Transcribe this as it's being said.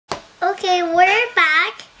Okay, we're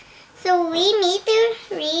back. So we need to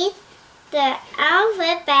read the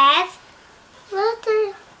alphabet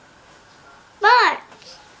letter Brunch.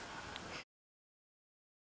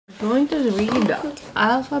 We're going to read the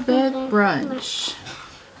alphabet brunch.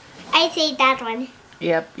 I say that one.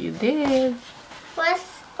 Yep, you did. Let's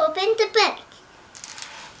open the book.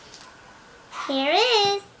 Here it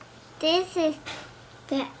is. This is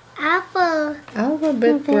the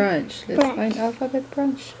alphabet brunch. Let's find alphabet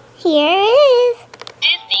brunch. Here it is.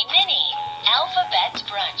 Disney Minnie Alphabet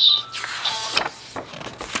Brunch.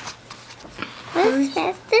 Let's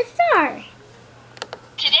press the star.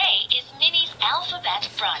 Today is Minnie's Alphabet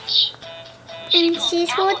Brunch. And pulls she's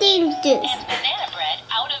apple holding juice juice. and banana bread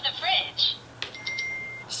out of the fridge.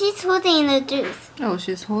 She's holding the juice. Oh,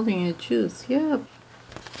 she's holding a juice. Yep.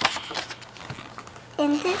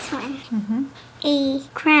 And this one, a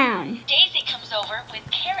crown. Daisy comes over with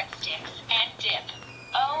carrot sticks and dip.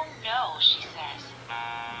 Oh no, she says.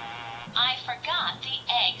 I forgot the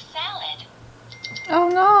egg salad. Oh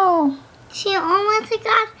no. She almost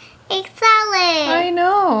got a salad. I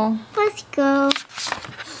know. Let's go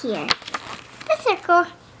here. The circle.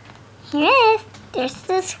 Here it is. There's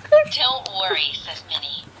the script. Don't worry, says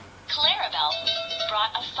Minnie. Clarabelle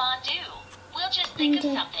brought a fondue. We'll just think of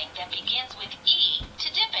something that begins with E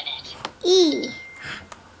to dip in it. E.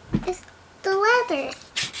 It's the letters.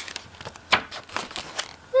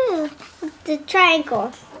 Ooh, the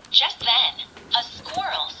triangle. Just then, a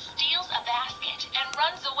squirrel steals a basket and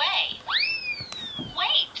runs away.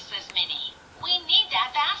 Wait, says Minnie. We need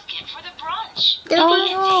that basket for the brunch.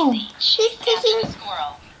 Minnie and Daisy chase after the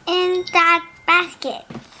squirrel. In that basket.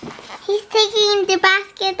 He's taking the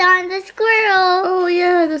basket on the squirrel. Oh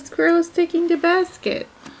yeah, the squirrel is taking the basket.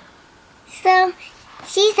 So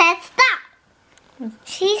she said stop.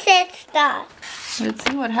 She said stop. Let's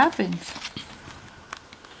see what happens.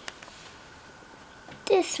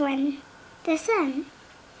 This one. The sun.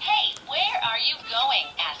 Hey, where are you going?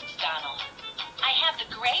 Asks Donald. I have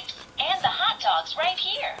the grapes and the hot dogs right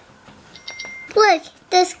here. Look,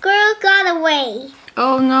 the squirrel got away.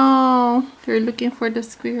 Oh no, they're looking for the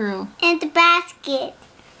squirrel. And the basket.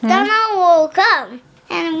 Donald will come.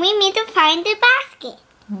 And we need to find the basket.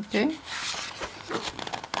 Okay.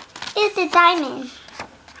 It's a diamond.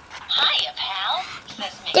 Hiya, pal,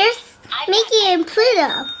 says Minnie. There's I've Mickey got and Pluto.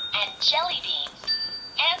 and jelly beans.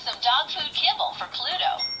 And some dog food kibble for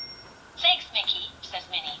Pluto. Thanks, Mickey, says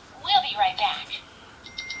Minnie. We'll be right back.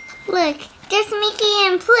 Look, there's Mickey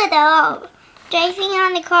and Pluto driving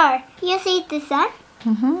on the car. You see the sun?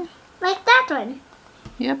 Like that one.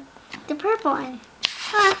 Yep. The purple one.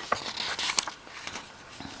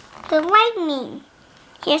 The lightning.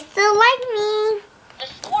 Here's the lightning. The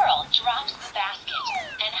squirrel drops the basket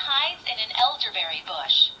and hides in an elderberry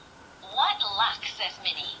bush. What luck, says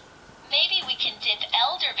Minnie. Maybe we can dip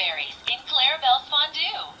elderberries in Clarabelle's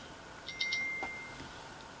fondue.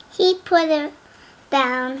 He put it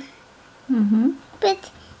down. But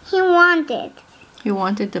he wanted. You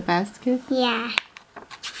wanted the basket? Yeah.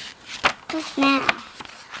 What's now?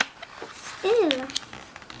 Ooh.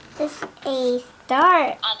 It's a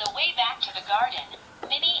star. On the way back to the garden,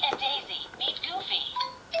 Minnie and Daisy meet Goofy.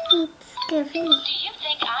 It's Goofy. Do you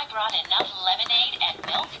think I brought enough lemonade and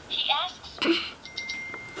milk? He asks.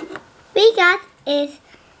 We got is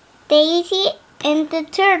Daisy and the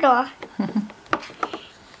turtle.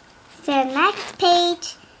 So next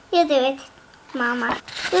page, you do it, Mama.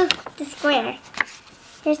 Ooh, the square.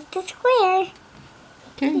 Here's the square.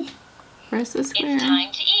 Okay. Where's the square? It's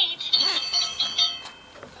time to eat.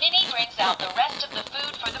 Minnie brings out the rest of the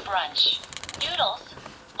food for the brunch. Noodles,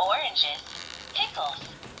 oranges, pickles,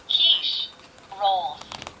 quiche, rolls,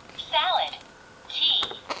 salad, tea,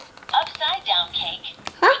 upside down cake,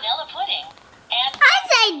 vanilla pudding, and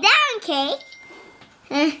Upside down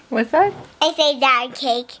cake. What's that? I say down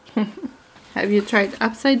cake. Have you tried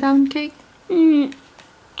upside down cake?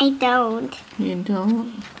 I don't. You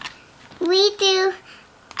don't? We do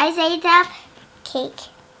upside down cake.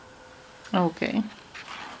 Okay.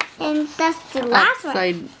 And that's the last one.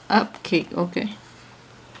 Upside up cake. Okay.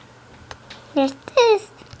 There's this.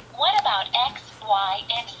 what about X, Y,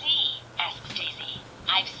 and Z? Asks Daisy.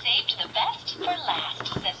 I've saved the best for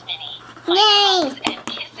last, says Minnie. My Yay! hugs and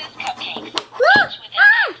kisses cupcakes. Look! Each with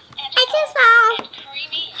an X and I an just O fell. and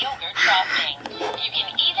creamy yogurt frosting. You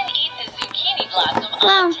can even eat the zucchini blossom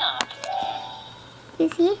Wow. on top. You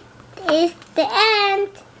see? It's the end.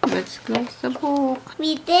 Let's close the book.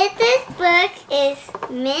 We did this book is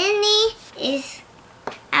Minnie is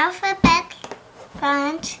alphabet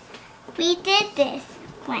brunch. We did this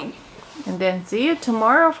one. And then see you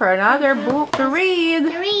tomorrow for another book to read.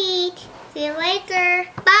 Read. See you later.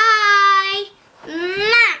 Bye.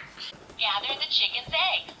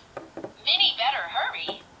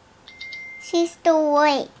 She's still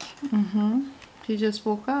awake. She just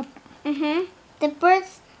woke up. The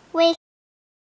birds